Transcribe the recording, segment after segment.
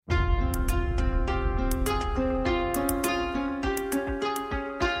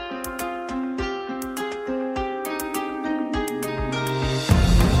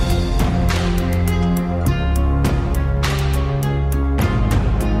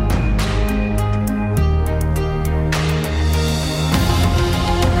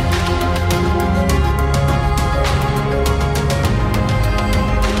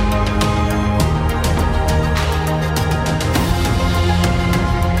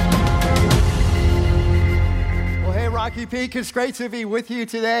Rocky Peak. It's great to be with you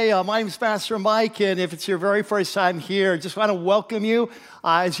today. My name is Pastor Mike, and if it's your very first time here, just want to welcome you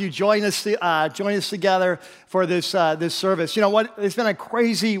as you join us together for this service. You know what? It's been a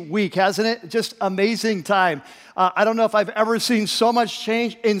crazy week, hasn't it? Just amazing time. I don't know if I've ever seen so much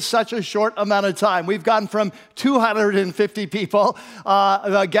change in such a short amount of time. We've gone from 250 people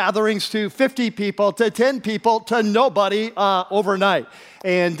gatherings to 50 people to 10 people to nobody overnight.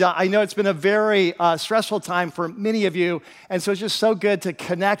 And I know it's been a very stressful time for many of you, and so it's just so good to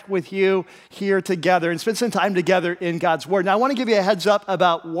connect with you here together and spend some time together in God's Word. Now, I want to give you a heads up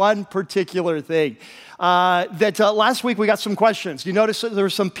about one particular thing. Last week we got some questions. You notice that there were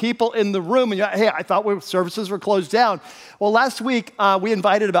some people in the room, and you're like, hey, I thought services were closed down. Well, last week we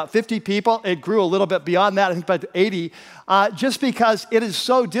invited about 50 people. It grew a little bit beyond that, I think about 80, just because it is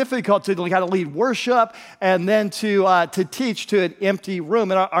so difficult to kind of lead worship and then to teach to an empty room.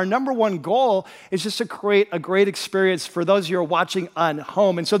 And our number one goal is just to create a great experience for those of you who are watching on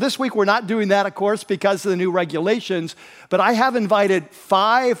home. And so this week we're not doing that, of course, because of the new regulations, but I have invited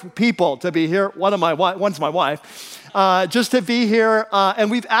 5 people to be here. One's my wife, just to be here.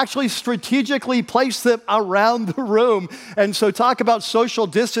 And we've actually strategically placed them around the room. And so talk about social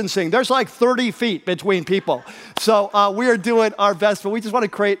distancing. There's like 30 feet between people. So we are doing our best, but we just want to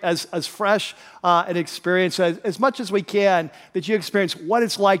create as fresh an experience as much as we can that you experience what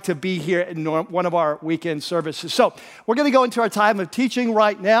it's like to be here in one of our weekend services. So we're going to go into our time of teaching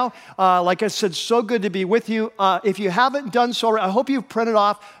right now. Like I said, so good to be with you. If you haven't done so, I hope you've printed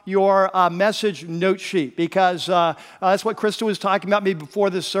off your message note sheet, because that's what Krista was talking about me before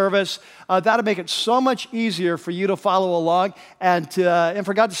this service. That'll make it so much easier for you to follow along and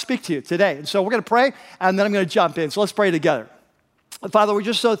for God to speak to you today. And so we're going to pray, and then I'm going to jump in. So let's pray together. Father, we're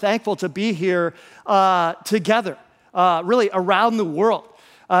just so thankful to be here together, really around the world,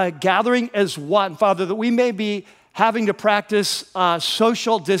 gathering as one, Father, that we may be having to practice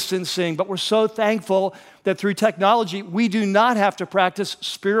social distancing, but we're so thankful that through technology, we do not have to practice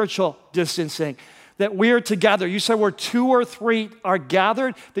spiritual distancing, that we are together. You said where 2 or 3 are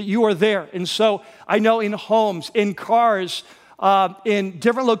gathered, that you are there. And so I know in homes, in cars, in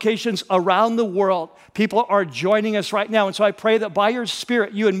different locations around the world, people are joining us right now. And so I pray that by your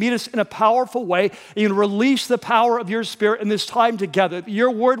Spirit, you would meet us in a powerful way. You would release the power of your Spirit in this time together. That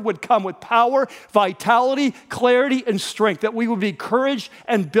your word would come with power, vitality, clarity, and strength. That we would be encouraged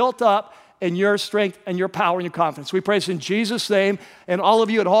and built up in your strength and your power and your confidence. We pray this in Jesus' name. And all of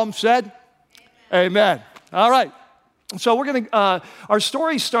you at home said, Amen. All right. So we're going to, our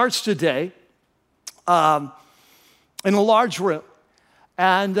story starts today in a large room.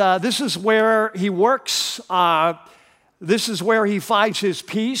 And this is where he works. This is where he finds his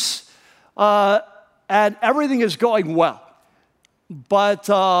peace. And everything is going well. But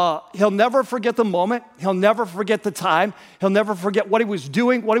he'll never forget the moment. He'll never forget the time. He'll never forget what he was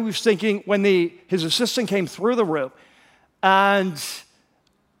doing, what he was thinking when his assistant came through the room and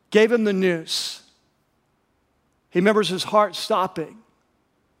gave him the news. He remembers his heart stopping.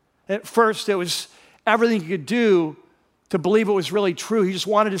 At first, it was everything he could do to believe it was really true. He just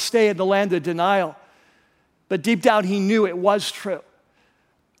wanted to stay in the land of denial. But deep down, he knew it was true.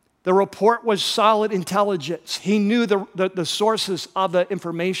 The report was solid intelligence. He knew the sources of the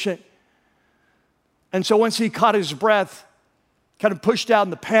information. And so once he caught his breath, kind of pushed down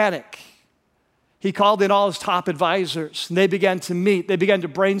the panic, he called in all his top advisors, and they began to meet. They began to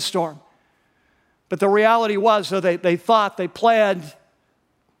brainstorm. But the reality was, so they thought, they planned,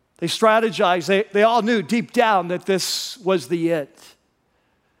 they strategized. They all knew deep down that this was the end,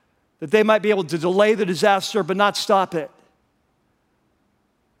 that they might be able to delay the disaster but not stop it.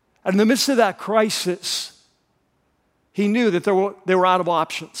 And in the midst of that crisis, he knew that they were out of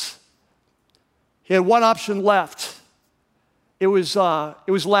options. He had one option left. It was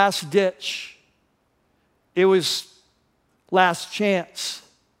last ditch. It was last chance.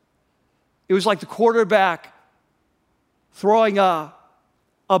 It was like the quarterback throwing a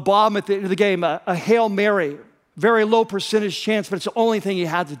bomb at the end of the game, a Hail Mary, very low percentage chance, but it's the only thing he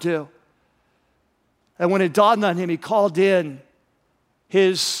had to do. And when it dawned on him, he called in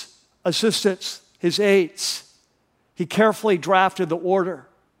his assistants, his aides. He carefully drafted the order,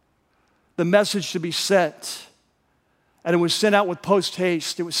 the message to be sent, and it was sent out with post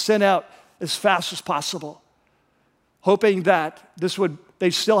haste. It was sent out as fast as possible, hoping that they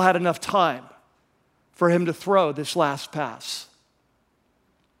still had enough time for him to throw this last pass.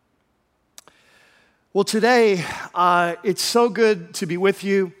 Well, today, it's so good to be with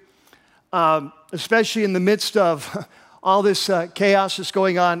you, especially in the midst of all this chaos that's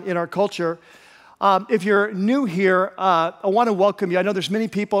going on in our culture. If you're new here, I want to welcome you. I know there's many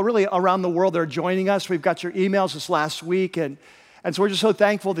people really around the world that are joining us. We've got your emails this last week, and so we're just so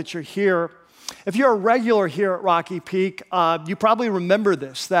thankful that you're here. If you're a regular here at Rocky Peak, you probably remember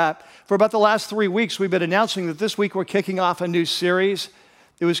this, that for about the last 3 weeks, we've been announcing that this week we're kicking off a new series.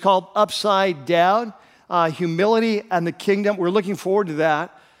 It was called Upside Down, Humility and the Kingdom. We're looking forward to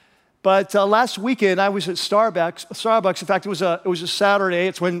that. But last weekend, I was at Starbucks. In fact, it was a Saturday.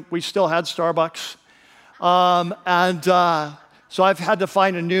 It's when we still had Starbucks. So I've had to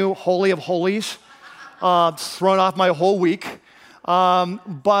find a new Holy of Holies. It's thrown off my whole week.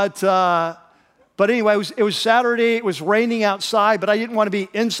 But anyway, it was Saturday. It was raining outside, but I didn't want to be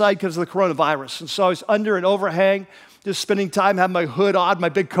inside because of the coronavirus. And so I was under an overhang, just spending time, having my hood on, my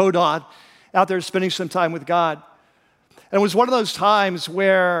big coat on, out there spending some time with God. And it was one of those times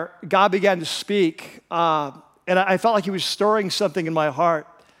where God began to speak, and I felt like he was stirring something in my heart.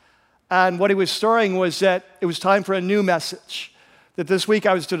 And what he was stirring was that it was time for a new message, that this week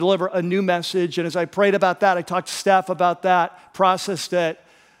I was to deliver a new message. And as I prayed about that, I talked to staff about that, processed it,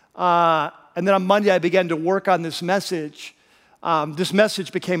 and then on Monday I began to work on this message. This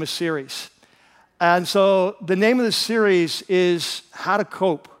message became a series. And so the name of the series is How to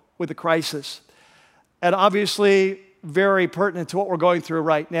Cope with the Crisis. And obviously, very pertinent to what we're going through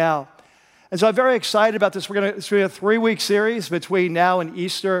right now. And so I'm very excited about this. It's going to be a 3-week series between now and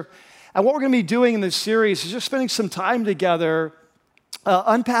Easter. And what we're going to be doing in this series is just spending some time together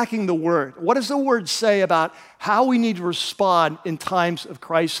unpacking the Word. What does the Word say about how we need to respond in times of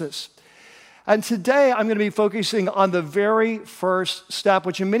crisis? And today I'm going to be focusing on the very first step,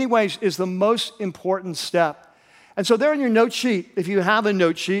 which in many ways is the most important step. And so there in your note sheet, if you have a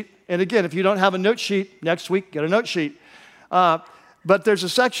note sheet, and again, if you don't have a note sheet, next week, get a note sheet. But there's a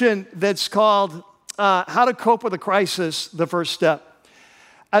section that's called How to Cope with a Crisis, the First Step.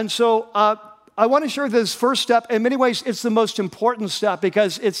 And so I want to share this first step. In many ways, it's the most important step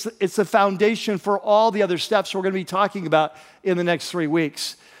because it's the foundation for all the other steps we're going to be talking about in the next 3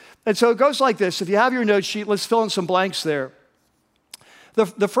 weeks. And so it goes like this. If you have your note sheet, let's fill in some blanks there.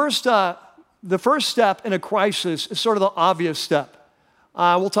 The first step in a crisis is sort of the obvious step.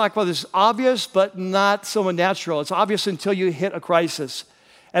 We'll talk about this. Obvious, but not so unnatural. It's obvious until you hit a crisis.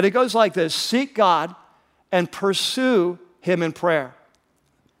 And it goes like this. Seek God and pursue him in prayer.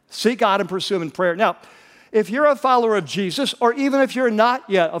 Seek God and pursue him in prayer. Now, if you're a follower of Jesus, or even if you're not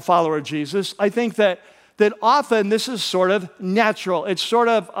yet a follower of Jesus, I think that often this is sort of natural. It's sort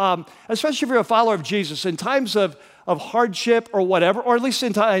of, especially if you're a follower of Jesus, in times of hardship or whatever, or at least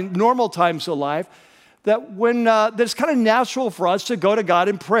in normal times of life, that it's kind of natural for us to go to God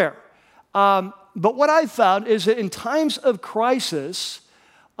in prayer. But what I've found is that in times of crisis,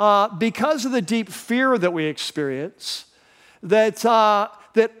 because of the deep fear that we experience, that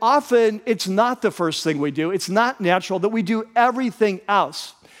often it's not the first thing we do. It's not natural that we do everything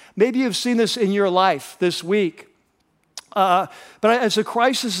else. Maybe you've seen this in your life this week. But as the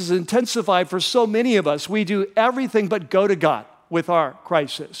crisis is intensified for so many of us, we do everything but go to God with our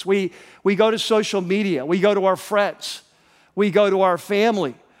crisis. We go to social media. We go to our friends. We go to our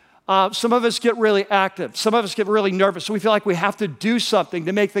family. Some of us get really active. Some of us get really nervous. So we feel like we have to do something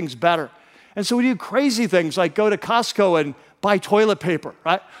to make things better. And so we do crazy things like go to Costco and buy toilet paper,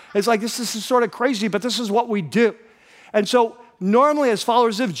 right? It's like this is sort of crazy, but this is what we do. And so normally as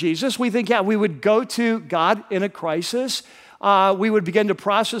followers of Jesus, we think, we would go to God in a crisis. We would begin to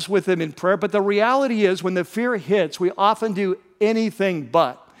process with him in prayer. But the reality is when the fear hits, we often do anything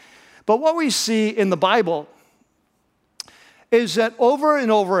but. But what we see in the Bible is that over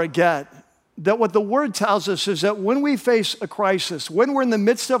and over again, that what the Word tells us is that when we face a crisis, when we're in the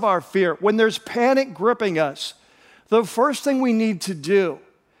midst of our fear, when there's panic gripping us, the first thing we need to do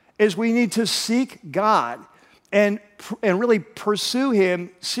is we need to seek God and really pursue him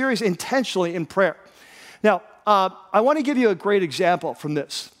seriously, intentionally in prayer. Now, I want to give you a great example from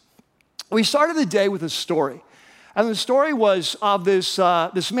this. We started the day with a story. And the story was of this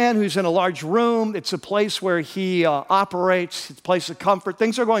man who's in a large room. It's a place where he operates. It's a place of comfort.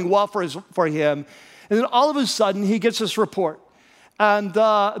 Things are going well for him. And then all of a sudden, he gets this report. And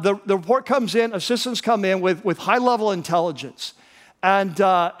the report comes in, assistants come in with high-level intelligence. And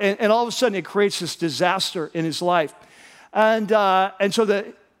all of a sudden, it creates this disaster in his life. And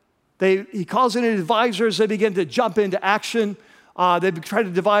so he calls in advisors. They begin to jump into action. They try to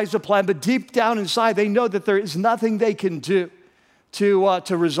devise a plan, but deep down inside, they know that there is nothing they can do to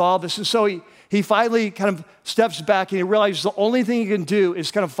resolve this. And so he finally kind of steps back and he realizes the only thing he can do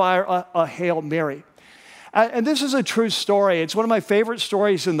is kind of fire a Hail Mary. And this is a true story. It's one of my favorite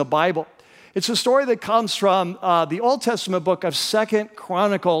stories in the Bible. It's a story that comes from the Old Testament book of 2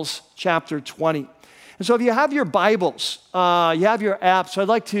 Chronicles chapter 20. And so if you have your Bibles, you have your apps, I'd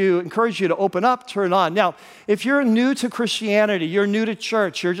like to encourage you to open up, turn on. Now, if you're new to Christianity, you're new to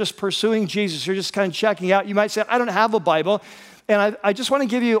church, you're just pursuing Jesus, you're just kind of checking out, you might say, I don't have a Bible. And I just want to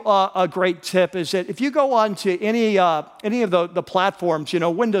give you a great tip, is that if you go on to any of the platforms,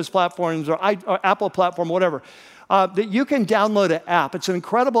 Windows platforms or Apple platform, whatever, that you can download an app. It's an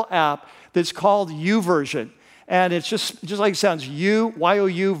incredible app that's called YouVersion. And it's just like it sounds,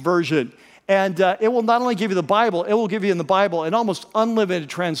 Y-O-U version. And it will not only give you the Bible, it will give you in the Bible in almost unlimited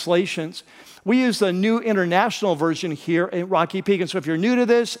translations. We use the New International Version here in Rocky Peak. And so if you're new to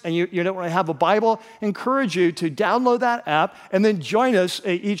this and you don't want to have a Bible, I encourage you to download that app and then join us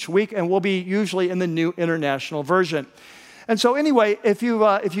each week, and we'll be usually in the New International Version. And so anyway, if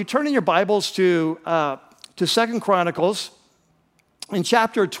you turn in your Bibles to 2 Chronicles in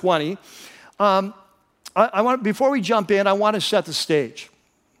chapter 20, before we jump in, I want to set the stage.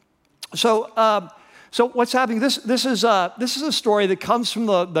 So what's happening? This is a story that comes from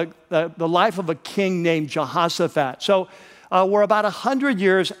the life of a king named Jehoshaphat. So we're about 100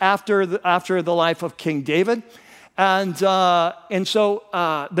 years after the life of King David, and so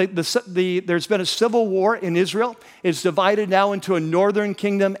there's been a civil war in Israel. It's divided now into a northern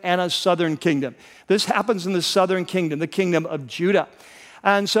kingdom and a southern kingdom. This happens in the southern kingdom, the kingdom of Judah.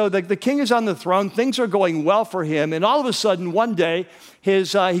 And so the king is on the throne. Things are going well for him. And all of a sudden, one day, he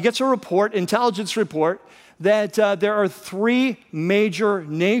gets a intelligence report, that there are 3 major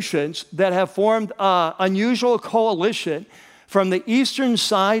nations that have formed an unusual coalition from the eastern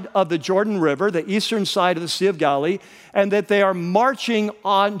side of the Jordan River, the eastern side of the Sea of Galilee, and that they are marching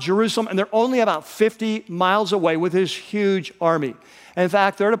on Jerusalem, and they're only about 50 miles away with this huge army. And in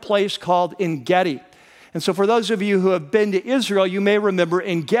fact, they're at a place called En-Gedi. And so for those of you who have been to Israel, you may remember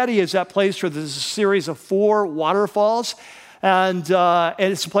En-Gedi is that place where there's a series of 4 waterfalls. And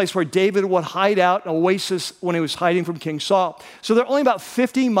it's a place where David would hide out, an oasis when he was hiding from King Saul. So they're only about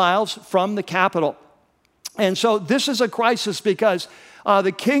 50 miles from the capital. And so this is a crisis because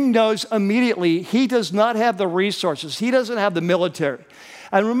the king knows immediately he does not have the resources. He doesn't have the military.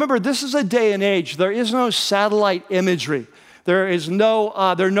 And remember, this is a day and age. There is no satellite imagery. There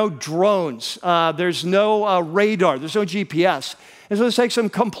are no drones. There's no radar. There's no GPS. And so this takes him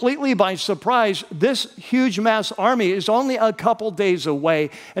completely by surprise. This huge mass army is only a couple days away,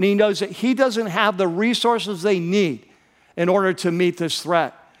 and he knows that he doesn't have the resources they need in order to meet this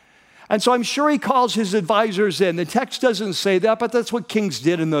threat. And so I'm sure he calls his advisors in. The text doesn't say that, but that's what kings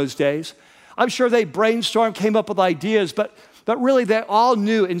did in those days. I'm sure they brainstormed, came up with ideas, but really they all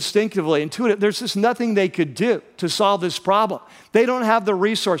knew instinctively, intuitively, there's just nothing they could do to solve this problem. They don't have the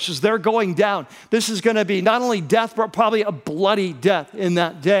resources. They're going down. This is going to be not only death, but probably a bloody death in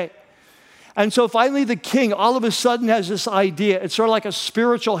that day. And so finally the king all of a sudden has this idea. It's sort of like a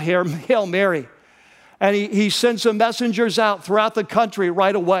spiritual Hail Mary. And he sends some messengers out throughout the country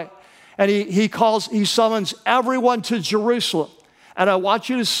right away. And he summons everyone to Jerusalem. And I want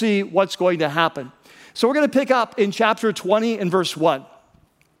you to see what's going to happen. So we're going to pick up in chapter 20 and verse 1.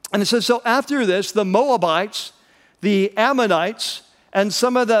 And it says, so after this, the Moabites, the Ammonites, and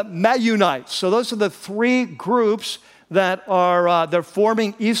some of the Meunites. So those are the 3 groups that are they're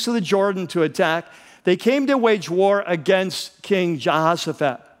forming east of the Jordan to attack. They came to wage war against King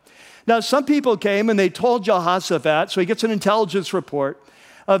Jehoshaphat. Now, some people came and they told Jehoshaphat, so he gets an intelligence report,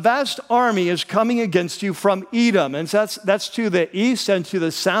 a vast army is coming against you from Edom. And that's to the east and to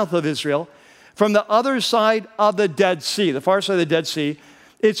the south of Israel. From the other side of the Dead Sea, the far side of the Dead Sea,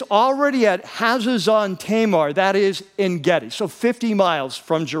 it's already at Hazazon Tamar, that is En-Gedi, so 50 miles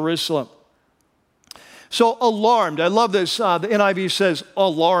from Jerusalem. So alarmed, I love this, the NIV says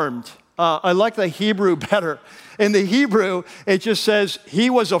alarmed. I like the Hebrew better. In the Hebrew, it just says he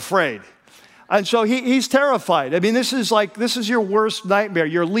was afraid. And so he's terrified. I mean, this is your worst nightmare.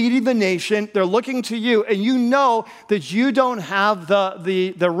 You're leading the nation. They're looking to you, and you know that you don't have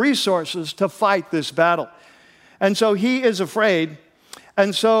the resources to fight this battle. And so he is afraid.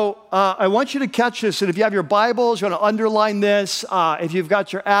 And so I want you to catch this. And if you have your Bibles, you want to underline this. If you've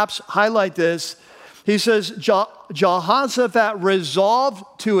got your apps, highlight this. He says, Jehoshaphat resolved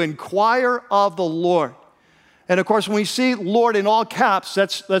to inquire of the Lord. And of course, when we see Lord in all caps,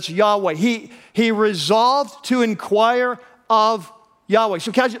 that's Yahweh. He resolved to inquire of Yahweh.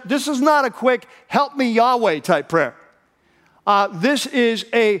 So this is not a quick help me Yahweh type prayer. This is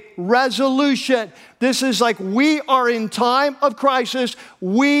a resolution. This is like we are in time of crisis.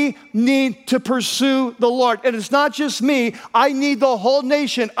 We need to pursue the Lord. And it's not just me. I need the whole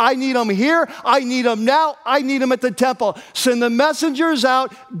nation. I need them here. I need them now. I need them at the temple. Send the messengers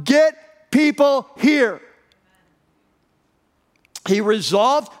out. Get people here. He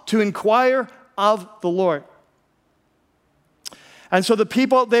resolved to inquire of the Lord. And so the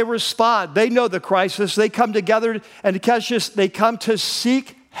people, they respond. They know the crisis. They come together, and to catch this, they come to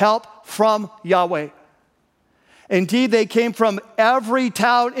seek help from Yahweh. Indeed, they came from every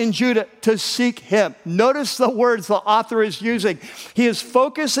town in Judah to seek him. Notice the words the author is using. He is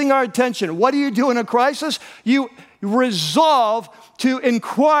focusing our attention. What do you do in a crisis? You resolve to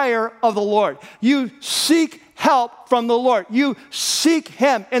inquire of the Lord. You seek help from the Lord. You seek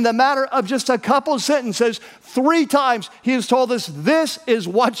him. In the matter of just a couple sentences, 3 times he has told us this is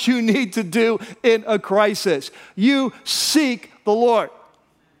what you need to do in a crisis. You seek the Lord.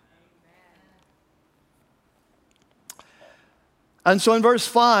 And so in verse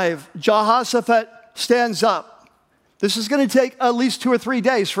 5, Jehoshaphat stands up. This is going to take at least 2 or 3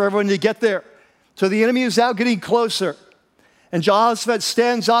 days for everyone to get there. So the enemy is now getting closer. And Jehoshaphat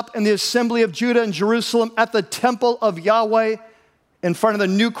stands up in the assembly of Judah and Jerusalem at the temple of Yahweh in front of the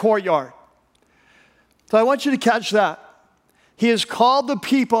new courtyard. So I want you to catch that. He has called the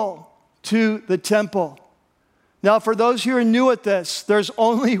people to the temple. Now, for those who are new at this, there's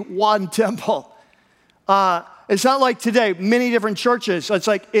only one temple. It's not like today, many different churches. It's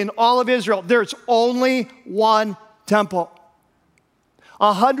like in all of Israel, there's only one temple.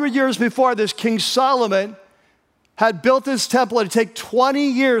 100 years before this, King Solomon had built this temple. It would take 20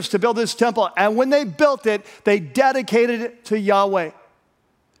 years to build this temple. And when they built it, they dedicated it to Yahweh.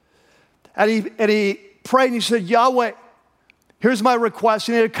 And he prayed and he said, Yahweh, here's my request.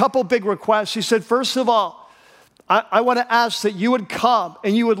 He had a couple big requests. He said, first of all, I want to ask that you would come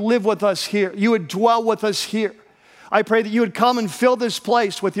and you would live with us here. You would dwell with us here. I pray that you would come and fill this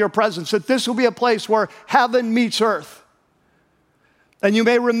place with your presence, that this will be a place where heaven meets earth. And you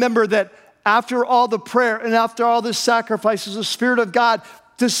may remember that after all the prayer and after all the sacrifices, the Spirit of God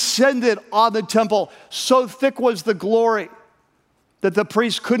descended on the temple. So thick was the glory that the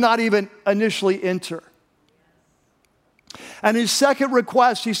priest could not even initially enter. And his second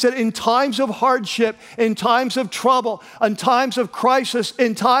request, he said, in times of hardship, in times of trouble, in times of crisis,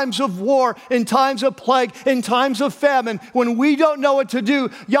 in times of war, in times of plague, in times of famine, when we don't know what to do,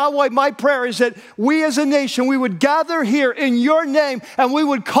 Yahweh, my prayer is that we as a nation, we would gather here in your name and we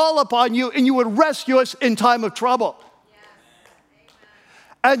would call upon you and you would rescue us in time of trouble. Yes.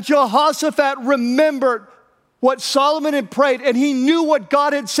 And Jehoshaphat remembered what Solomon had prayed, and he knew what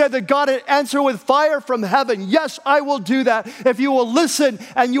God had said, that God had answered with fire from heaven. Yes, I will do that. If you will listen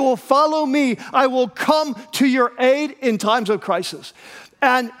and you will follow me, I will come to your aid in times of crisis.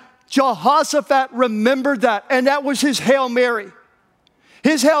 And Jehoshaphat remembered that, and that was his Hail Mary.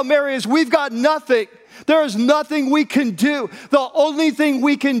 His Hail Mary is, we've got nothing. There is nothing we can do. The only thing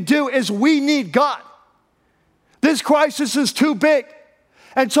we can do is we need God. This crisis is too big.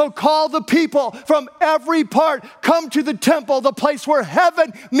 And so call the people from every part, come to the temple, the place where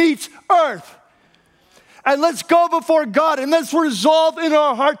heaven meets earth. And let's go before God and let's resolve in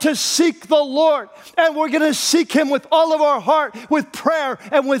our heart to seek the Lord. And we're going to seek him with all of our heart, with prayer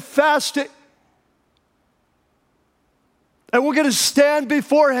and with fasting. And we're going to stand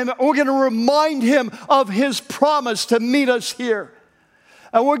before him and we're going to remind him of his promise to meet us here.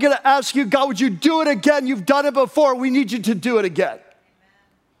 And we're going to ask you, God, would you do it again? You've done it before. We need you to do it again.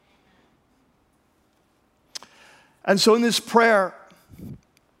 And so in this prayer,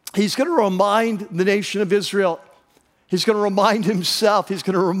 he's going to remind the nation of Israel. He's going to remind himself. He's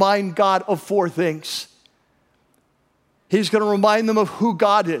going to remind God of 4 things. He's going to remind them of who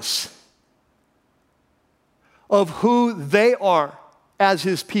God is, of who they are as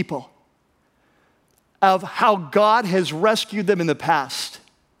his people, of how God has rescued them in the past,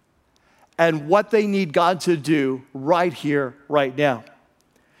 and what they need God to do right here, right now.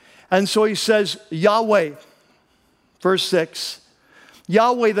 And so he says, Yahweh, verse 6,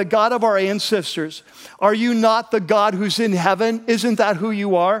 Yahweh, the God of our ancestors, are you not the God who's in heaven? Isn't that who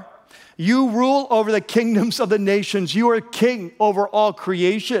you are? You rule over the kingdoms of the nations. You are king over all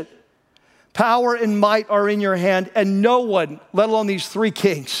creation. Power and might are in your hand, and no one, let alone these 3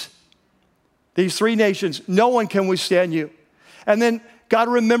 kings, these 3 nations, no one can withstand you. And then God,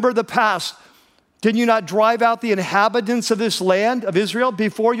 remember the past. Did you not drive out the inhabitants of this land of Israel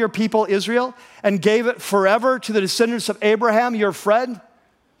before your people Israel and gave it forever to the descendants of Abraham, your friend?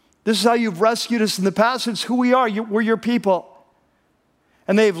 This is how you've rescued us in the past. It's who we are. We're your people.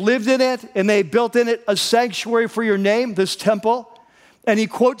 And they've lived in it and they built in it a sanctuary for your name, this temple. And he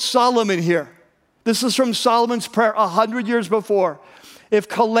quotes Solomon here. This is from Solomon's prayer 100 years before. If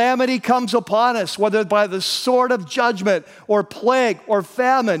calamity comes upon us, whether by the sword of judgment or plague or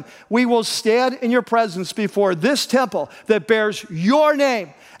famine, we will stand in your presence before this temple that bears your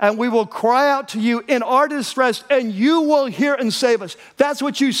name, and we will cry out to you in our distress, and you will hear and save us. That's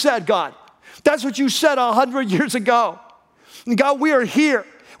what you said, God. That's what you said 100 years ago. And God, we are here.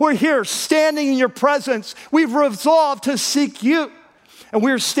 We're here standing in your presence. We've resolved to seek you. And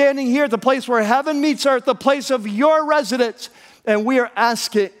we're standing here at the place where heaven meets earth, the place of your residence. And we are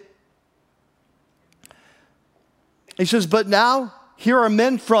asking. He says, but now here are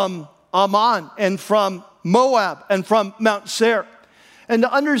men from Ammon and from Moab and from Mount Seir. And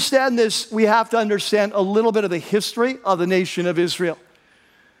to understand this, we have to understand a little bit of the history of the nation of Israel.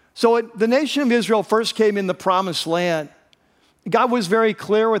 So when the nation of Israel first came in the promised land, God was very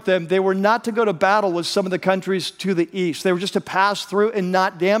clear with them. They were not to go to battle with some of the countries to the east. They were just to pass through and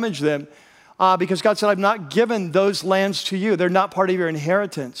not damage them because God said, I've not given those lands to you. They're not part of your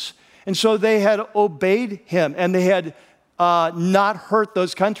inheritance. And so they had obeyed him and they had not hurt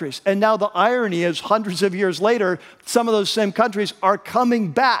those countries. And now the irony is hundreds of years later, some of those same countries are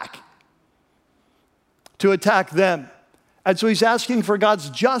coming back to attack them. And so he's asking for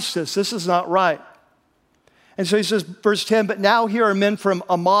God's justice. This is not right. And so he says, verse 10, but now here are men from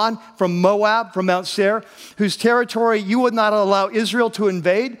Ammon, from Moab, from Mount Seir, whose territory you would not allow Israel to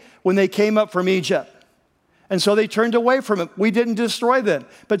invade when they came up from Egypt. And so they turned away from it. We didn't destroy them.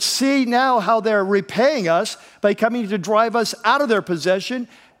 But see now how they're repaying us by coming to drive us out of their possession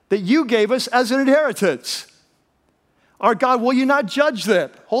that you gave us as an inheritance. Our God, will you not judge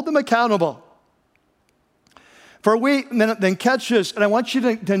them? Hold them accountable. For we, then catch this, and I want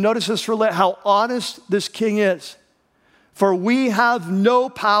you to notice this for how honest this king is. For we have no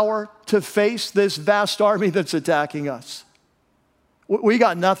power to face this vast army that's attacking us. We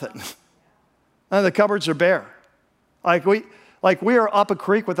got nothing. And the cupboards are bare. Like we are up a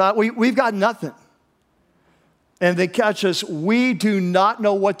creek without, we've got nothing. And they catch us, we do not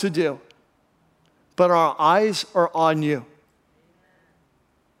know what to do, but our eyes are on you.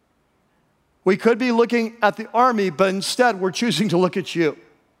 We could be looking at the army, but instead we're choosing to look at you.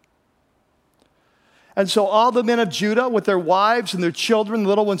 And so all the men of Judah with their wives and their children, the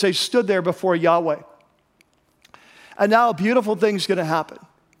little ones, they stood there before Yahweh. And now a beautiful thing's going to happen.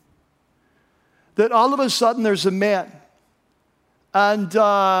 That all of a sudden there's a man, and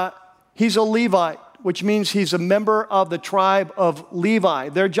he's a Levite, which means he's a member of the tribe of Levi.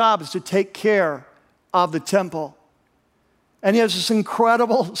 Their job is to take care of the temple. And he has this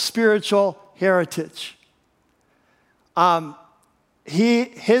incredible spiritual heritage.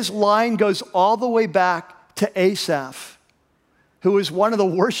 His line goes all the way back to Asaph, who was one of the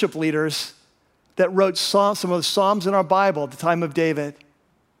worship leaders that wrote some of the Psalms in our Bible at the time of David.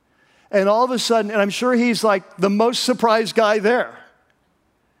 And all of a sudden, and I'm sure he's like the most surprised guy there,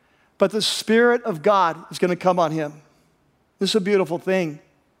 but the Spirit of God is going to come on him. This is a beautiful thing.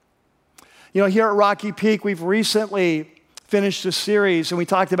 You know, here at Rocky Peak, we've recently finished a series and we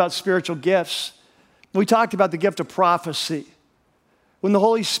talked about spiritual gifts. We talked about the gift of prophecy. When the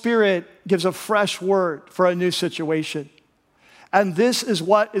Holy Spirit gives a fresh word for a new situation. And this is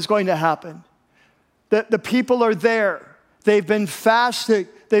what is going to happen. The people are there. They've been fasting.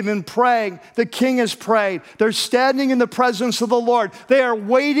 They've been praying. The king has prayed. They're standing in the presence of the Lord. They are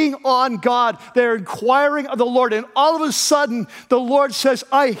waiting on God. They're inquiring of the Lord. And all of a sudden, the Lord says,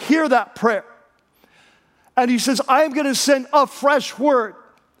 I hear that prayer. And he says, I am going to send a fresh word,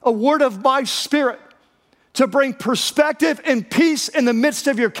 a word of my Spirit, to bring perspective and peace in the midst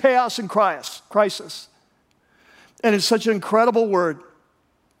of your chaos and crisis. And it's such an incredible word.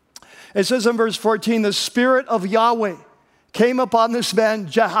 It says in verse 14, the Spirit of Yahweh came upon this man,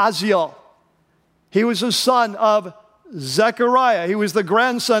 Jahaziel. He was the son of Zechariah. He was the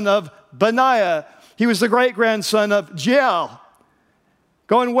grandson of Benaiah. He was the great-grandson of Jeiel.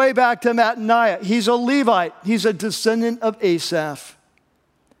 Going way back to Mattaniah. He's a Levite. He's a descendant of Asaph.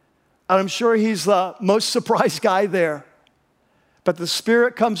 And I'm sure he's the most surprised guy there. But the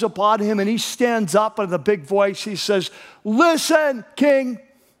Spirit comes upon him and he stands up with a big voice. He says, listen, King,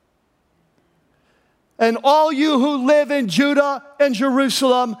 and all you who live in Judah and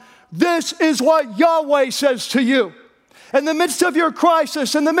Jerusalem, this is what Yahweh says to you. In the midst of your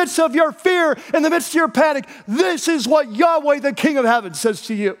crisis, in the midst of your fear, in the midst of your panic, this is what Yahweh, the King of heaven, says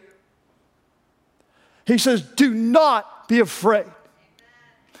to you. He says, do not be afraid.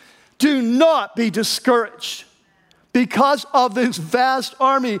 Do not be discouraged because of this vast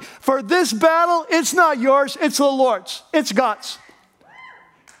army. For this battle, it's not yours, it's the Lord's. It's God's.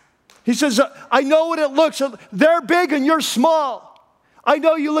 He says, I know what it looks like. They're big and you're small. I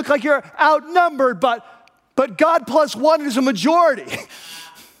know you look like you're outnumbered, but God plus one is a majority.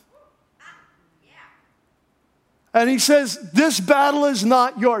 And he says, this battle is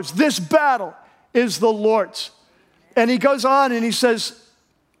not yours. This battle is the Lord's. And he goes on and he says,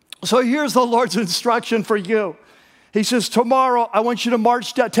 So here's the Lord's instruction for you. He says, tomorrow I want you to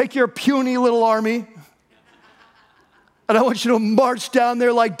march down, take your puny little army, and I want you to march down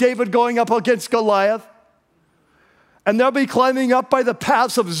there like David going up against Goliath. And they'll be climbing up by the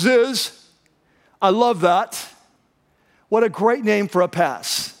pass of Ziz. I love that. What a great name for a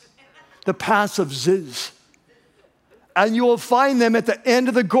pass. The pass of Ziz. And you will find them at the end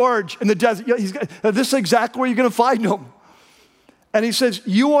of the gorge in the desert. This is exactly where you're going to find them. And he says,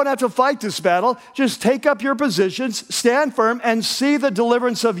 you won't have to fight this battle. Just take up your positions, stand firm, and see the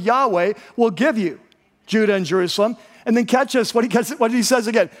deliverance of Yahweh will give you, Judah and Jerusalem. And then catch us, what he says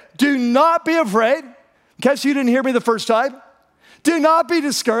again. Do not be afraid. In case you didn't hear me the first time. Do not be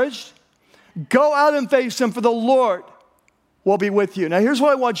discouraged. Go out and face him, for the Lord will be with you. Now here's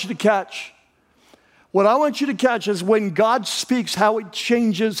what I want you to catch. What I want you to catch is when God speaks, how it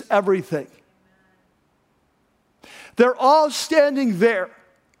changes everything. They're all standing there.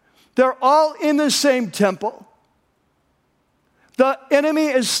 They're all in the same temple. The enemy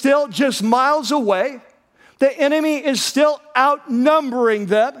is still just miles away. The enemy is still outnumbering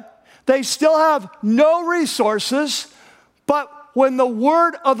them. They still have no resources. But when the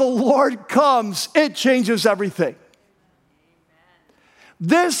word of the Lord comes, it changes everything.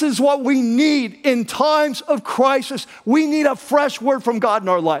 This is what we need in times of crisis. We need a fresh word from God in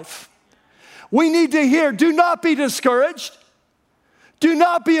our life. We need to hear, do not be discouraged. Do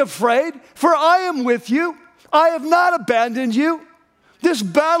not be afraid, for I am with you. I have not abandoned you. This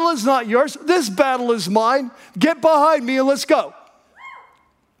battle is not yours. This battle is mine. Get behind me and let's go.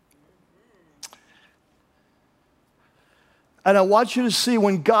 And I want you to see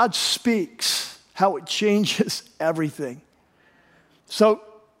when God speaks, how it changes everything. So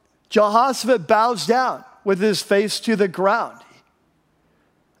Jehoshaphat bows down with his face to the ground.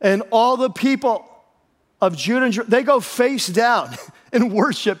 And all the people of Judah and Jerusalem, they go face down in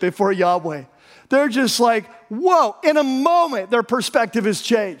worship before Yahweh. They're just like, whoa, in a moment, their perspective has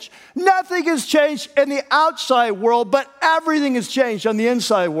changed. Nothing has changed in the outside world, but everything has changed on the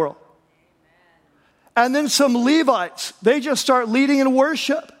inside world. And then some Levites, they just start leading in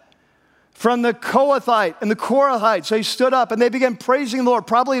worship. From the Kohathite and the Korahites, they stood up and they began praising the Lord,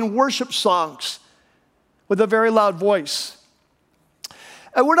 probably in worship songs with a very loud voice.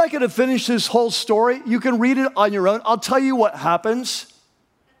 And we're not going to finish this whole story. You can read it on your own. I'll tell you what happens,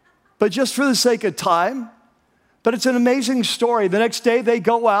 but just for the sake of time. But it's an amazing story. The next day they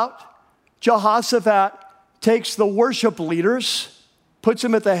go out. Jehoshaphat takes the worship leaders, puts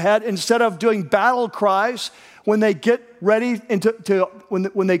them at the head. Instead of doing battle cries, when they get ready,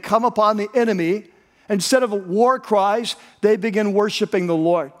 when they come upon the enemy, instead of war cries, they begin worshiping the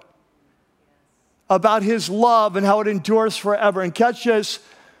Lord. About his love and how it endures forever. And catch this,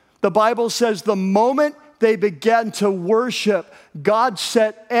 the Bible says the moment they began to worship, God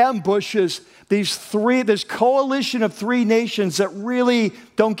set ambushes, this coalition of three nations that really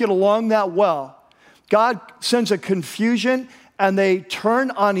don't get along that well. God sends a confusion and they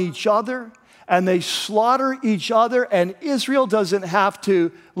turn on each other and they slaughter each other, and Israel doesn't have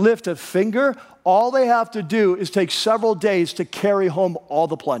to lift a finger. All they have to do is take several days to carry home all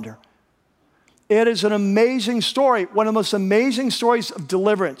the plunder. It is an amazing story, one of the most amazing stories of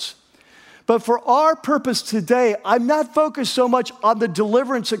deliverance. But for our purpose today, I'm not focused so much on the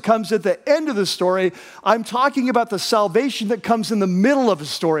deliverance that comes at the end of the story. I'm talking about the salvation that comes in the middle of the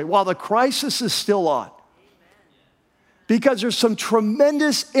story while the crisis is still on. Because there's some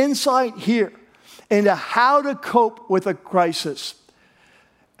tremendous insight here into how to cope with a crisis.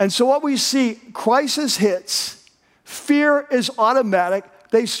 And so what we see, crisis hits, fear is automatic.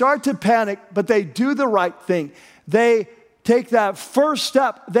 They start to panic, but they do the right thing. They take that first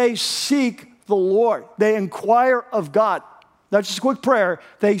step. They seek the Lord. They inquire of God. Not just a quick prayer.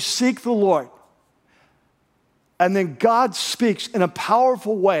 They seek the Lord. And then God speaks in a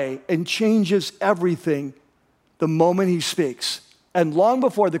powerful way and changes everything the moment he speaks. And long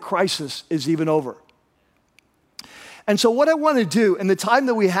before the crisis is even over. And so what I want to do in the time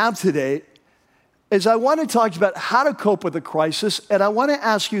that we have today is I want to talk about how to cope with a crisis, and I want to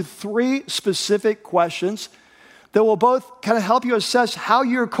ask you three specific questions that will both kind of help you assess how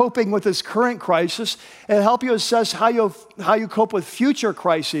you're coping with this current crisis and help you assess how you cope with future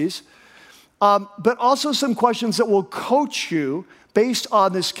crises, but also some questions that will coach you based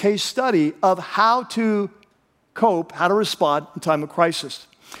on this case study of how to cope, how to respond in time of crisis.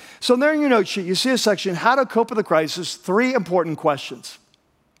 So there in your note sheet, you see a section, how to cope with a crisis, three important questions.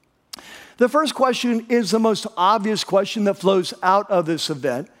 The first question is the most obvious question that flows out of this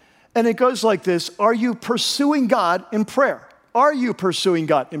event, and it goes like this: are you pursuing God in prayer? Are you pursuing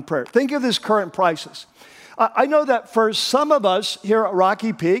God in prayer? Think of this current crisis. I know that for some of us here at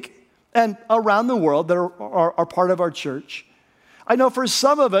Rocky Peak and around the world that are part of our church, I know for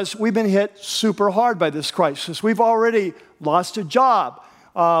some of us, we've been hit super hard by this crisis. We've already lost a job.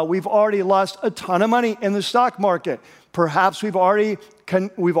 We've already lost a ton of money in the stock market. Perhaps we've already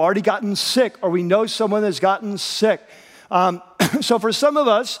gotten sick, or we know someone that's gotten sick. So for some of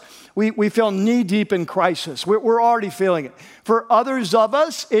us, we feel knee-deep in crisis. We're already feeling it. For others of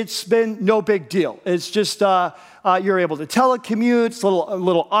us, it's been no big deal. It's just you're able to telecommute. It's a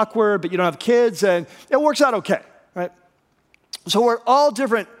little awkward, but you don't have kids, and it works out okay, right? So we're all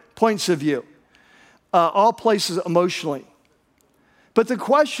different points of view, all places emotionally. But the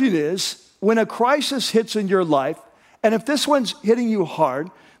question is, when a crisis hits in your life, and if this one's hitting you hard,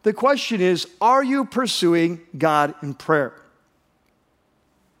 the question is, are you pursuing God in prayer?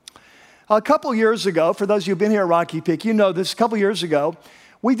 A couple years ago, for those of you who've been here at Rocky Peak, you know this, a couple years ago,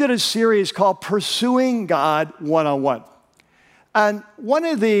 we did a series called Pursuing God One-on-One. And one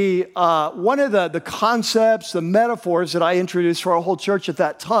of the concepts, the metaphors that I introduced for our whole church at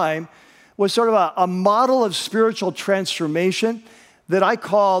that time was sort of a model of spiritual transformation that I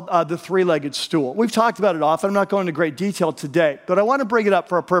called the three-legged stool. We've talked about it often. I'm not going into great detail today, but I want to bring it up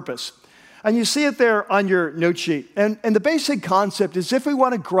for a purpose. And you see it there on your note sheet. And the basic concept is if we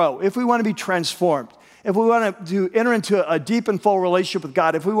want to grow, if we want to be transformed, if we want to enter into a deep and full relationship with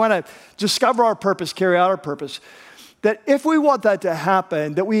God, if we want to discover our purpose, carry out our purpose, that if we want that to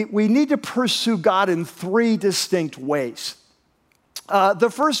happen, that we need to pursue God in three distinct ways. The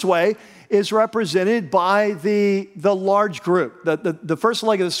first way is represented by the large group. The first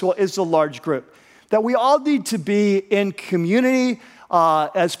leg of the stool is the large group. That we all need to be in community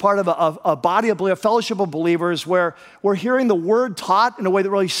as part of a body of believers, a fellowship of believers, where we're hearing the word taught in a way that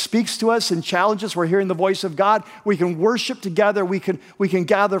really speaks to us and challenges. We're hearing the voice of God. We can worship together. We can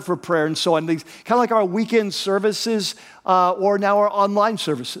gather for prayer and so on. These kind of like our weekend services or now our online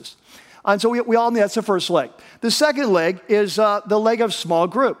services. And so we all need, that's the first leg. The second leg is the leg of small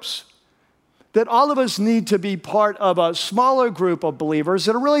groups. That all of us need to be part of a smaller group of believers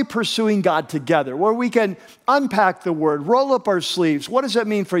that are really pursuing God together, where we can unpack the word, roll up our sleeves. What does that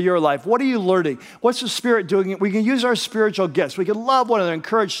mean for your life? What are you learning? What's the Spirit doing? We can use our spiritual gifts. We can love one another,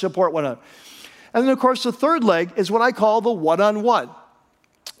 encourage, support one another. And then, of course, the third leg is what I call the one-on-one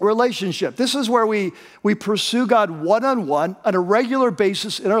relationship. This is where we pursue God one-on-one on a regular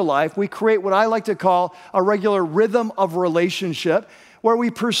basis in our life. We create what I like to call a regular rhythm of relationship, where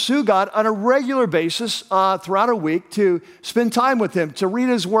we pursue God on a regular basis throughout a week to spend time with Him, to read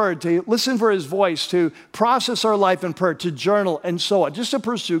His Word, to listen for His voice, to process our life in prayer, to journal, and so on, just to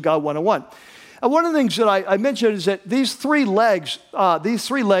pursue God one-on-one. And one of the things that I mentioned is that these three legs are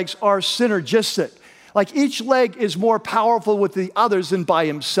synergistic. Like each leg is more powerful with the others than by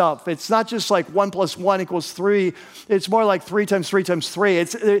himself. It's not just like 1 + 1 = 3. It's more like 3 × 3 ×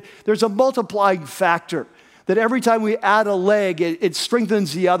 3. There's a multiplying factor. That every time we add a leg, it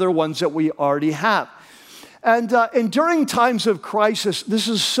strengthens the other ones that we already have. And during times of crisis, this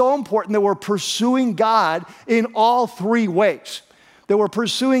is so important that we're pursuing God in all three ways. That we're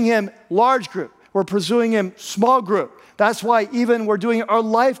pursuing Him large group, we're pursuing Him small group. That's why even we're doing our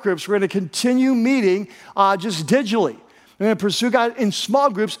life groups. We're going to continue meeting just digitally. We're going to pursue God in small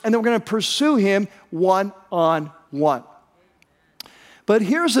groups, and then we're going to pursue Him one-on-one. But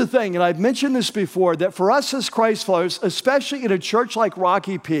here's the thing, and I've mentioned this before, that for us as Christ followers, especially in a church like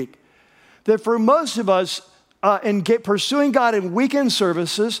Rocky Peak, that for most of us, pursuing God in weekend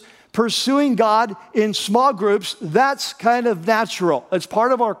services, pursuing God in small groups, that's kind of natural. It's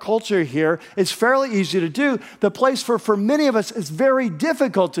part of our culture here. It's fairly easy to do. The place for many of us it's very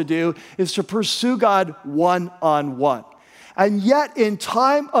difficult to do is to pursue God one-on-one. And yet, in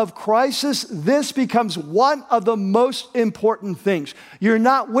time of crisis, this becomes one of the most important things. You're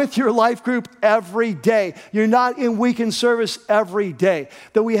not with your life group every day. You're not in weekend service every day.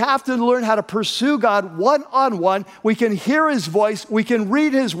 That we have to learn how to pursue God one-on-one. We can hear His voice. We can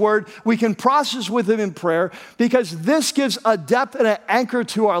read His word. We can process with Him in prayer because this gives a depth and an anchor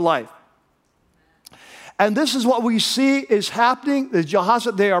to our life. And this is what we see is happening. The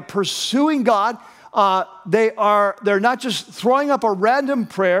Jehoshaphat, they are pursuing God. They're not just throwing up a random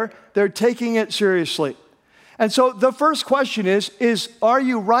prayer, they're taking it seriously. And so the first question is are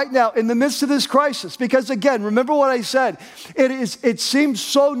you right now in the midst of this crisis? Because again, remember what I said, it seems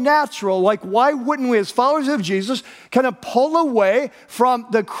so natural, like why wouldn't we as followers of Jesus kind of pull away from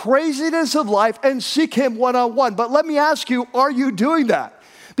the craziness of life and seek Him one-on-one? But let me ask you, are you doing that?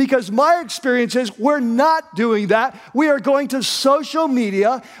 Because my experience is we're not doing that. We are going to social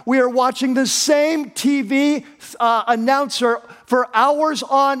media. We are watching the same TV announcer for hours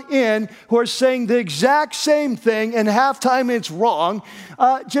on end who are saying the exact same thing, and halftime it's wrong.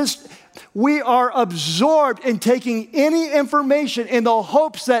 We are absorbed in taking any information in the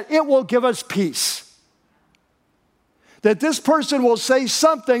hopes that it will give us peace. That this person will say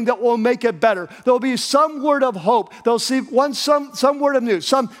something that will make it better. There'll be some word of hope. They'll see some word of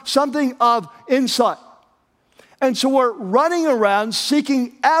news, something of insight. And so we're running around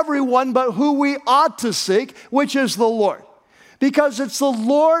seeking everyone but who we ought to seek, which is the Lord. Because it's the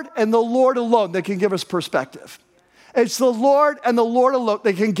Lord and the Lord alone that can give us perspective. It's the Lord and the Lord alone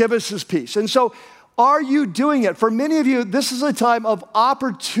that can give us his peace. And so are you doing it? For many of you, this is a time of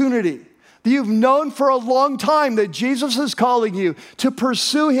opportunity. You've known for a long time that Jesus is calling you to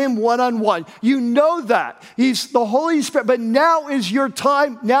pursue him one-on-one. You know that. He's the Holy Spirit. But now is your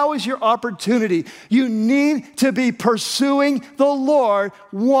time. Now is your opportunity. You need to be pursuing the Lord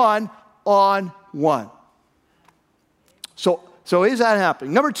one-on-one. So is that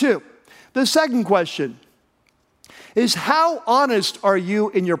happening? Number two, the second question is, how honest are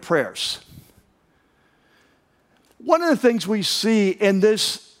you in your prayers? One of the things we see in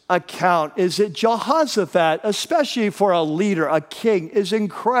this account is that Jehoshaphat, especially for a leader, a king, is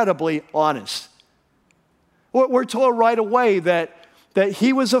incredibly honest. We're told right away that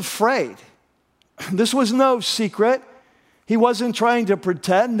he was afraid. This was no secret. He wasn't trying to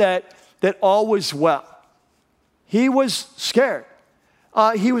pretend that all was well. He was scared.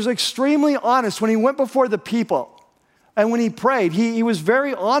 He was extremely honest when he went before the people. And when he prayed, he was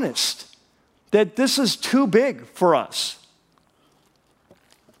very honest that this is too big for us.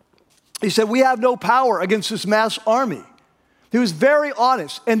 He said, we have no power against this mass army. He was very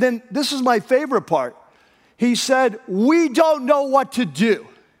honest. And then this is my favorite part. He said, we don't know what to do.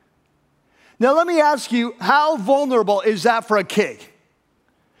 Now let me ask you, how vulnerable is that for a king?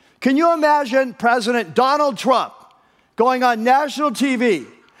 Can you imagine President Donald Trump going on national TV?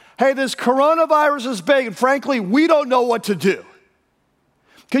 Hey, this coronavirus is big, and frankly, we don't know what to do.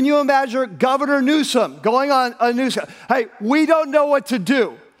 Can you imagine Governor Newsom going on a news? Hey, we don't know what to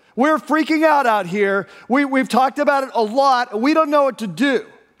do. We're freaking out here. We've talked about it a lot. We don't know what to do.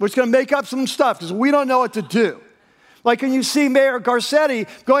 We're just going to make up some stuff because we don't know what to do. Like when you see Mayor Garcetti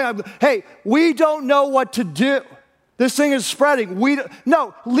going on, hey, we don't know what to do. This thing is spreading.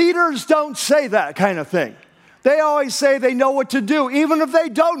 No, leaders don't say that kind of thing. They always say they know what to do, even if they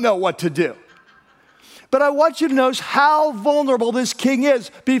don't know what to do. But I want you to notice how vulnerable this king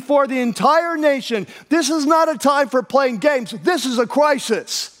is before the entire nation. This is not a time for playing games. This is a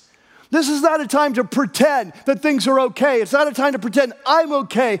crisis. This is not a time to pretend that things are okay. It's not a time to pretend I'm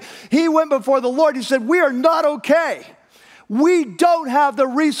okay. He went before the Lord. He said, we are not okay. We don't have the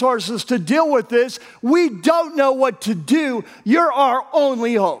resources to deal with this. We don't know what to do. You're our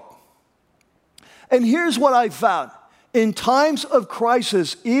only hope. And here's what I found. In times of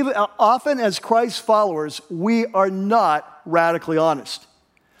crisis, even often as Christ followers, we are not radically honest.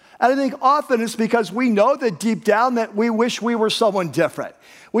 And I think often it's because we know that deep down that we wish we were someone different.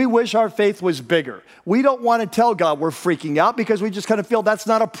 We wish our faith was bigger. We don't want to tell God we're freaking out because we just kind of feel that's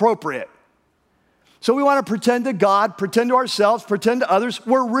not appropriate. So we want to pretend to God, pretend to ourselves, pretend to others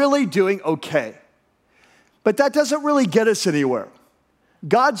we're really doing okay. But that doesn't really get us anywhere.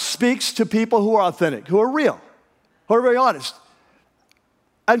 God speaks to people who are authentic, who are real, who are very honest.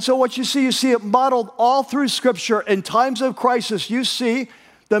 And so what you see it modeled all through Scripture. In times of crisis, you see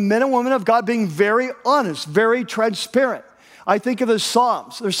the men and women of God being very honest, very transparent. I think of the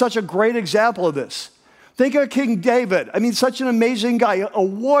Psalms. They're such a great example of this. Think of King David. I mean, such an amazing guy, a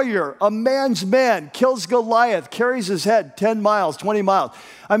warrior, a man's man, kills Goliath, carries his head 10 miles, 20 miles.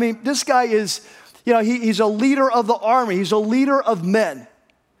 I mean, this guy is, he's a leader of the army. He's a leader of men.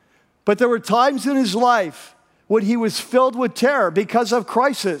 But there were times in his life when he was filled with terror because of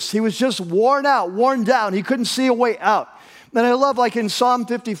crisis. He was just worn out, worn down. He couldn't see a way out. And I love, like in Psalm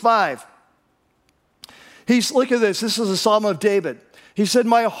 55, look at this. This is a Psalm of David. He said,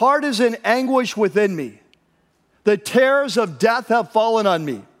 my heart is in anguish within me. The terrors of death have fallen on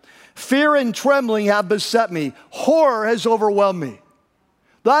me. Fear and trembling have beset me. Horror has overwhelmed me.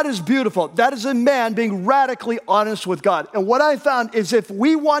 That is beautiful. That is a man being radically honest with God. And what I found is if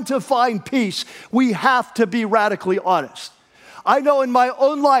we want to find peace, we have to be radically honest. I know in my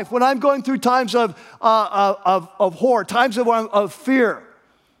own life, when I'm going through times of horror, times of fear,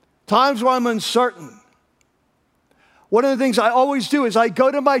 times where I'm uncertain, one of the things I always do is I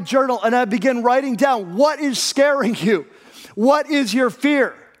go to my journal and I begin writing down what is scaring you. What is your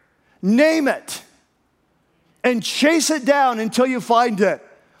fear? Name it and chase it down until you find it.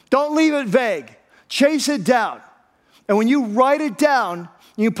 Don't leave it vague. Chase it down. And when you write it down,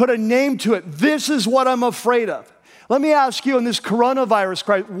 you put a name to it. This is what I'm afraid of. Let me ask you in this coronavirus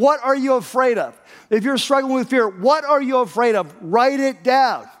crisis, what are you afraid of? If you're struggling with fear, what are you afraid of? Write it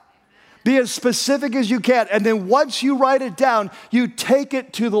down. Be as specific as you can. And then once you write it down, you take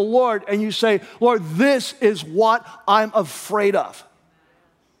it to the Lord and you say, Lord, this is what I'm afraid of.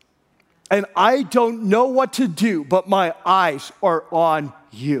 And I don't know what to do, but my eyes are on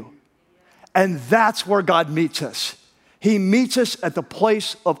you. And that's where God meets us. He meets us at the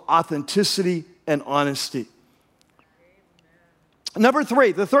place of authenticity and honesty. Number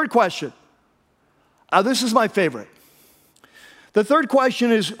 3, the third question. This is my favorite. The third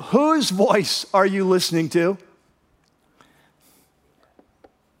question is, whose voice are you listening to?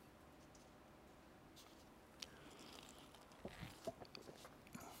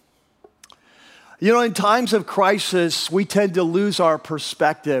 You know, in times of crisis, we tend to lose our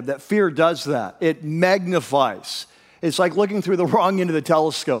perspective. That fear does that. It magnifies. It's like looking through the wrong end of the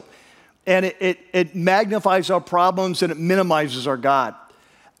telescope. And it magnifies our problems and it minimizes our God.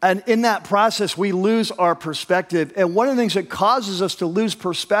 And in that process, we lose our perspective. And one of the things that causes us to lose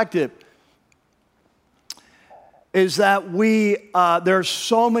perspective is that there are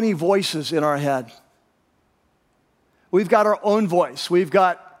so many voices in our head. We've got our own voice. We've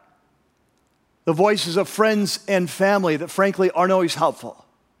got the voices of friends and family that frankly aren't always helpful.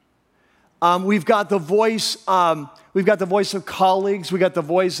 We've got the voice of colleagues, we've got the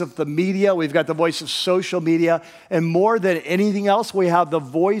voice of the media, we've got the voice of social media, and more than anything else, we have the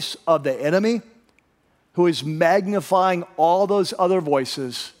voice of the enemy who is magnifying all those other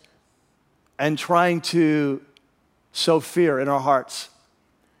voices and trying to sow fear in our hearts.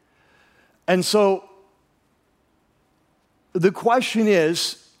 And so the question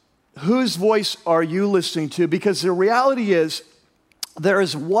is, whose voice are you listening to? Because the reality is, there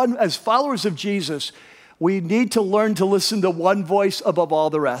is one, as followers of Jesus, we need to learn to listen to one voice above all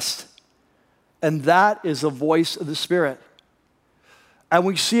the rest. And that is the voice of the Spirit. And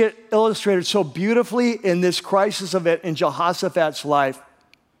we see it illustrated so beautifully in this crisis event in Jehoshaphat's life,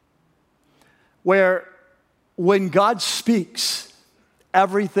 where when God speaks,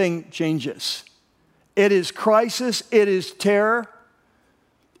 everything changes. It is crisis, it is terror,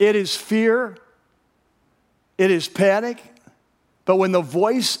 it is fear, it is panic. But when the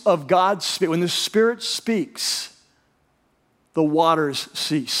voice of God speaks, when the Spirit speaks, the waters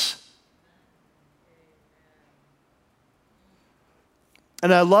cease.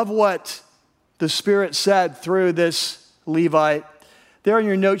 And I love what the Spirit said through this Levite. There on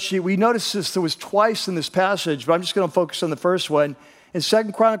your note sheet, we noticed this, there was twice in this passage, but I'm just going to focus on the first one. In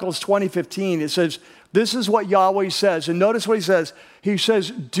 2 Chronicles 20:15, it says, this is what Yahweh says. And notice what he says. He says,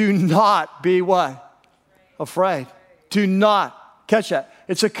 do not be what? Afraid. Do not. Catch that.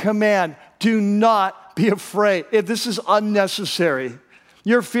 It's a command. Do not be afraid. If this is unnecessary,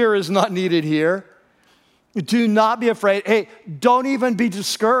 your fear is not needed here. Do not be afraid. Hey, don't even be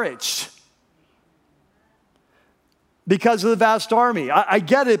discouraged because of the vast army. I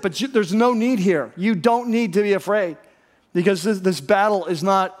get it, but there's no need here. You don't need to be afraid because this battle is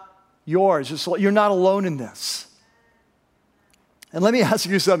not yours. You're not alone in this. And let me ask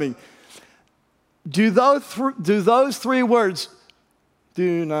you something. Do those 3 words,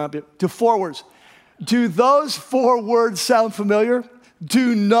 to 4 words, do those 4 words sound familiar?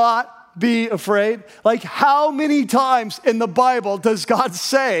 Do not be afraid. Like, how many times in the Bible does God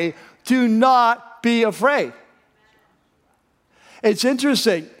say, do not be afraid? It's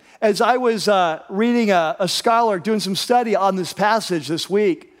interesting. As I was reading a scholar doing some study on this passage this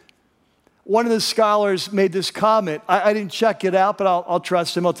week, one of the scholars made this comment. I didn't check it out, but I'll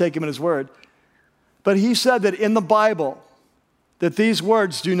trust him. I'll take him at his word. But he said that in the Bible, that these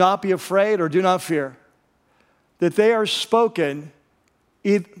words, do not be afraid or do not fear, that they are spoken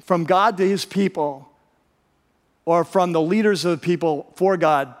from God to his people or from the leaders of the people for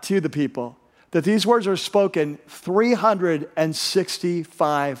God to the people, that these words are spoken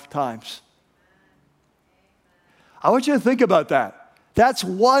 365 times. I want you to think about that. That's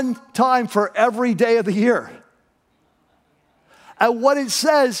one time for every day of the year. And what it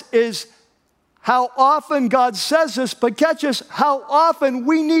says is how often God says this, but catch us, how often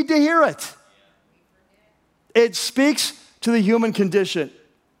we need to hear it. It speaks to the human condition.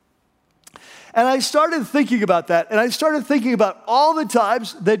 And I started thinking about that, and I started thinking about all the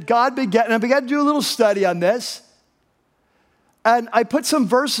times that God began, and I began to do a little study on this, and I put some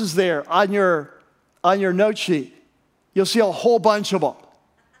verses there on your note sheet. You'll see a whole bunch of them.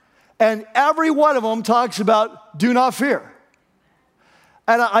 And every one of them talks about do not fear.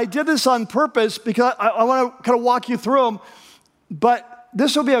 And I did this on purpose because I want to kind of walk you through them. But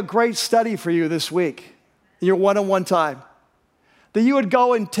this will be a great study for you this week, your one-on-one time. That you would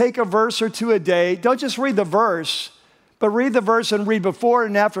go and take a verse or two a day. Don't just read the verse, but read the verse and read before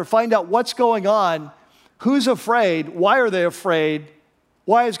and after. Find out what's going on, who's afraid, why are they afraid,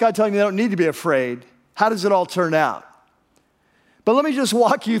 why is God telling me they don't need to be afraid, how does it all turn out? But let me just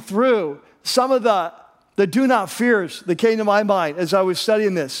walk you through some of the do not fears that came to my mind as I was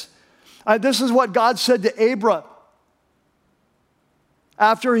studying this. This is what God said to Abram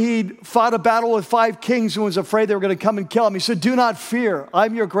after he'd fought a battle with 5 kings and was afraid they were going to come and kill him. He said, do not fear.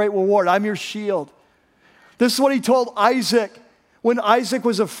 I'm your great reward. I'm your shield. This is what he told Isaac when Isaac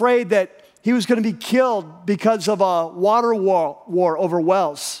was afraid that he was going to be killed because of a water war over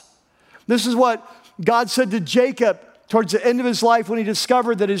wells. This is what God said to Jacob towards the end of his life when he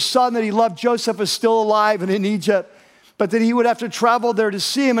discovered that his son that he loved, Joseph, was still alive and in Egypt, but that he would have to travel there to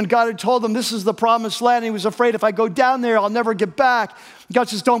see him. And God had told him, this is the promised land. And he was afraid, if I go down there, I'll never get back. God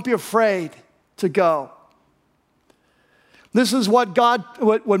says, don't be afraid to go. This is what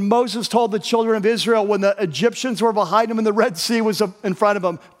when Moses told the children of Israel when the Egyptians were behind them and the Red Sea was in front of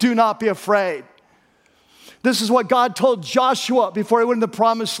them, do not be afraid. This is what God told Joshua before he went into the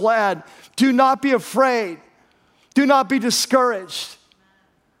promised land. Do not be afraid. Do not be discouraged.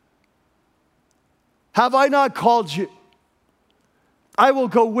 Have I not called you? I will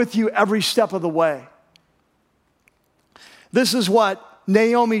go with you every step of the way. This is what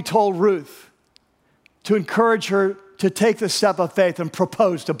Naomi told Ruth to encourage her to take the step of faith and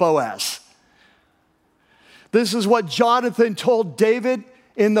propose to Boaz. This is what Jonathan told David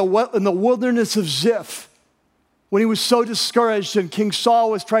in the wilderness of Ziph when he was so discouraged and King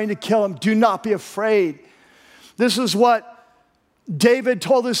Saul was trying to kill him. Do not be afraid. This is what David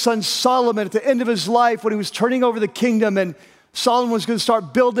told his son Solomon at the end of his life when he was turning over the kingdom and Solomon was going to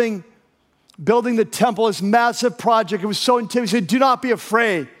start building the temple, this massive project. It was so intense. He said, do not be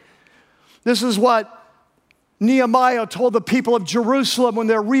afraid. This is what Nehemiah told the people of Jerusalem when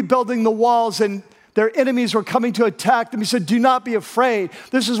they're rebuilding the walls and their enemies were coming to attack them. He said, do not be afraid.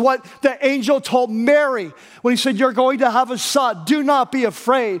 This is what the angel told Mary when he said, you're going to have a son. Do not be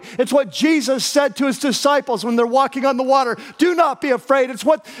afraid. It's what Jesus said to his disciples when they're walking on the water. Do not be afraid. It's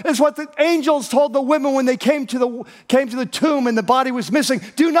what the angels told the women when they came to the tomb and the body was missing.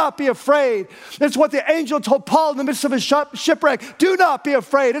 Do not be afraid. It's what the angel told Paul in the midst of a shipwreck. Do not be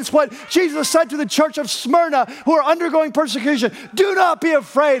afraid. It's what Jesus said to the church of Smyrna who are undergoing persecution. Do not be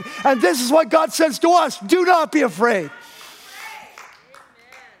afraid. And this is what God says to us. Do not be afraid. Amen.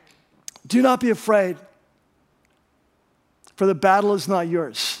 Do not be afraid. For the battle is not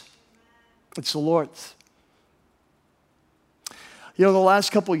yours. It's the Lord's. You know, the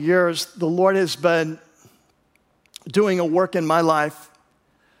last couple of years, the Lord has been doing a work in my life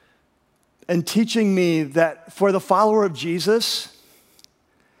and teaching me that for the follower of Jesus,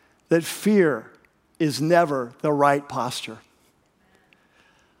 that fear is never the right posture.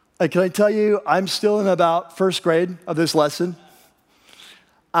 Can I tell you, I'm still in about first grade of this lesson.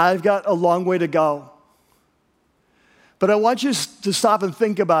 I've got a long way to go. But I want you to stop and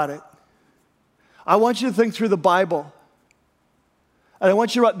think about it. I want you to think through the Bible. And I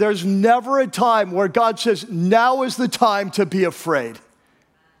want you to, there's never a time where God says, now is the time to be afraid.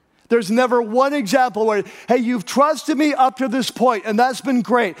 There's never one example where, hey, you've trusted me up to this point, and that's been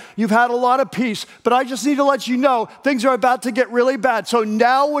great. You've had a lot of peace, but I just need to let you know things are about to get really bad. So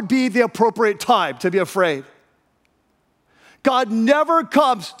now would be the appropriate time to be afraid. God never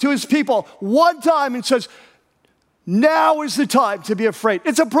comes to his people one time and says, now is the time to be afraid.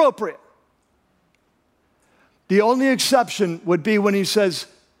 It's appropriate. The only exception would be when he says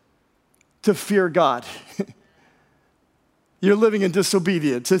to fear God. You're living in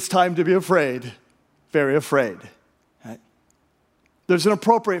disobedience. It's time to be afraid, very afraid. Right? There's an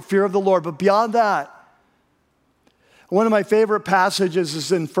appropriate fear of the Lord, but beyond that, one of my favorite passages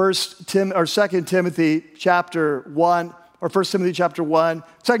is in 2 Timothy chapter 1, or 1 Timothy chapter 1,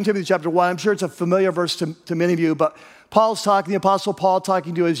 2 Timothy chapter 1. I'm sure it's a familiar verse to many of you, but the Apostle Paul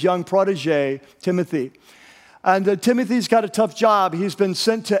talking to his young protege, Timothy. And Timothy's got a tough job. He's been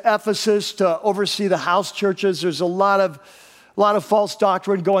sent to Ephesus to oversee the house churches. There's a lot of false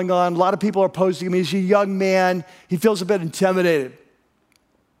doctrine going on. A lot of people are opposing him. He's a young man. He feels a bit intimidated.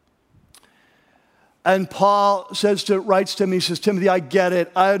 And Paul writes to him, he says, Timothy, I get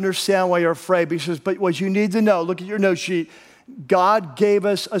it. I understand why you're afraid. But he says, but what you need to know, look at your note sheet. God gave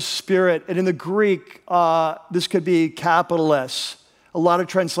us a spirit. And in the Greek, this could be capital S. A lot of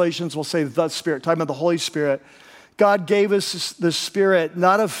translations will say the Spirit, talking about the Holy Spirit. God gave us the Spirit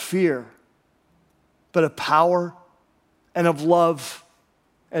not of fear, but of power and of love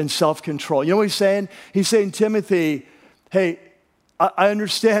and self-control. You know what he's saying? He's saying, Timothy, hey, I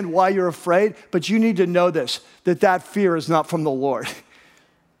understand why you're afraid, but you need to know this, that fear is not from the Lord.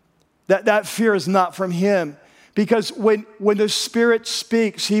 That fear is not from him. Because when the Spirit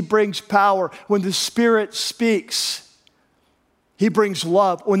speaks, he brings power. When the Spirit speaks, he brings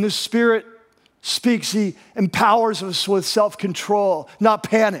love. When the Spirit speaks, he empowers us with self-control, not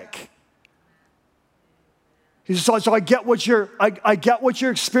panic. He says, so I get what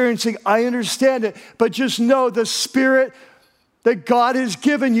you're experiencing. I understand it. But just know the Spirit that God has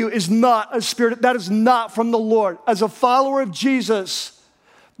given you is not a spirit, that is not from the Lord. As a follower of Jesus,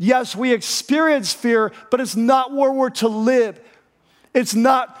 yes, we experience fear, but it's not where we're to live. It's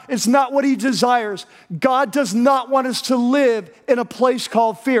not what he desires. God does not want us to live in a place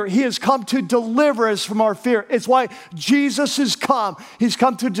called fear. He has come to deliver us from our fear. It's why Jesus has come. He's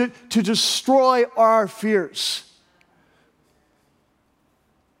come to destroy our fears.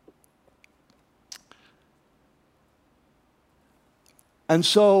 And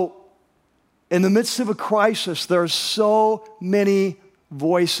so, in the midst of a crisis, there are so many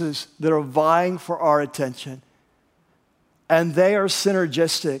voices that are vying for our attention. And they are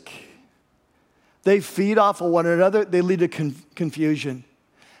synergistic. They feed off of one another. They lead to confusion.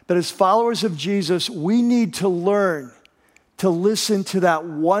 But as followers of Jesus, we need to learn to listen to that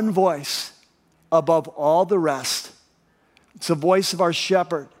one voice above all the rest. It's the voice of our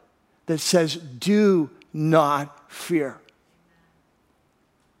shepherd that says, do not fear.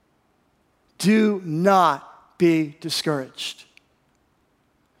 Do not be discouraged.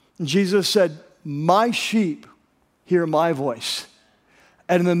 And Jesus said, my sheep hear my voice.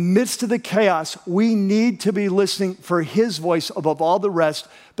 And in the midst of the chaos, we need to be listening for his voice above all the rest.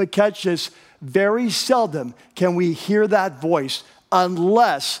 But catch this, very seldom can we hear that voice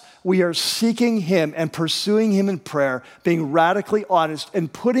unless we are seeking him and pursuing him in prayer, being radically honest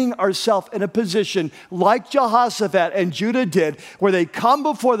and putting ourselves in a position like Jehoshaphat and Judah did, where they come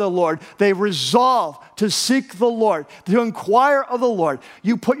before the Lord, they resolve to seek the Lord, to inquire of the Lord.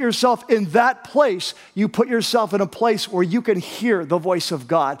 You put yourself in that place, you put yourself in a place where you can hear the voice of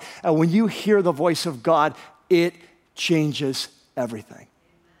God. And when you hear the voice of God, it changes everything.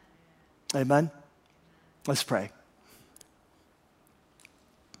 Amen? Let's pray.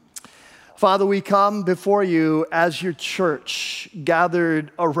 Father, we come before you as your church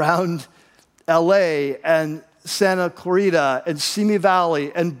gathered around LA and Santa Clarita and Simi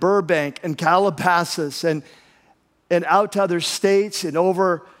Valley and Burbank and Calabasas and out to other states and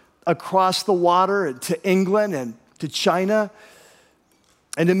over across the water and to England and to China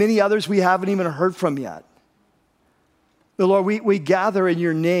and to many others we haven't even heard from yet. But Lord, we gather in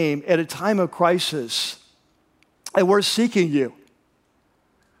your name at a time of crisis and we're seeking you.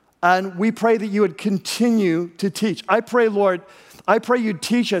 And we pray that you would continue to teach. I pray, Lord, you'd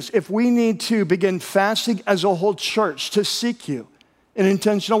teach us if we need to begin fasting as a whole church to seek you in an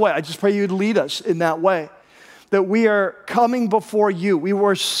intentional way. I just pray you'd lead us in that way. That we are coming before you.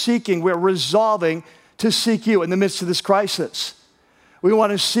 We're resolving to seek you in the midst of this crisis. We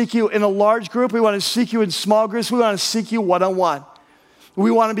want to seek you in a large group. We want to seek you in small groups. We want to seek you one-on-one. We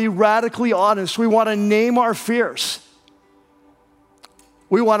want to be radically honest. We want to name our fears.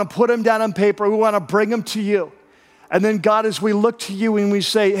 We want to put them down on paper. We want to bring them to you. And then, God, as we look to you and we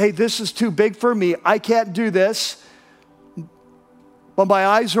say, hey, this is too big for me. I can't do this. But my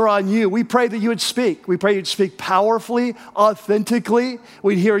eyes are on you. We pray that you would speak. We pray you'd speak powerfully, authentically.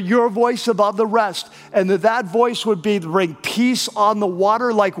 We'd hear your voice above the rest. And that voice would be to bring peace on the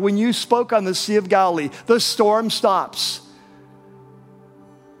water, like when you spoke on the Sea of Galilee. The storm stops.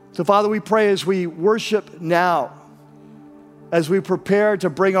 So, Father, we pray as we worship now, as we prepare to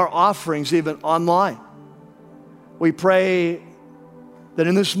bring our offerings even online, we pray that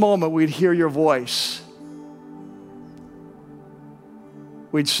in this moment we'd hear your voice.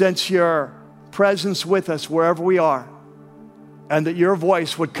 We'd sense your presence with us wherever we are, and that your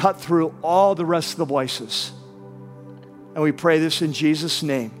voice would cut through all the rest of the voices. And we pray this in Jesus'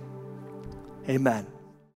 name. Amen.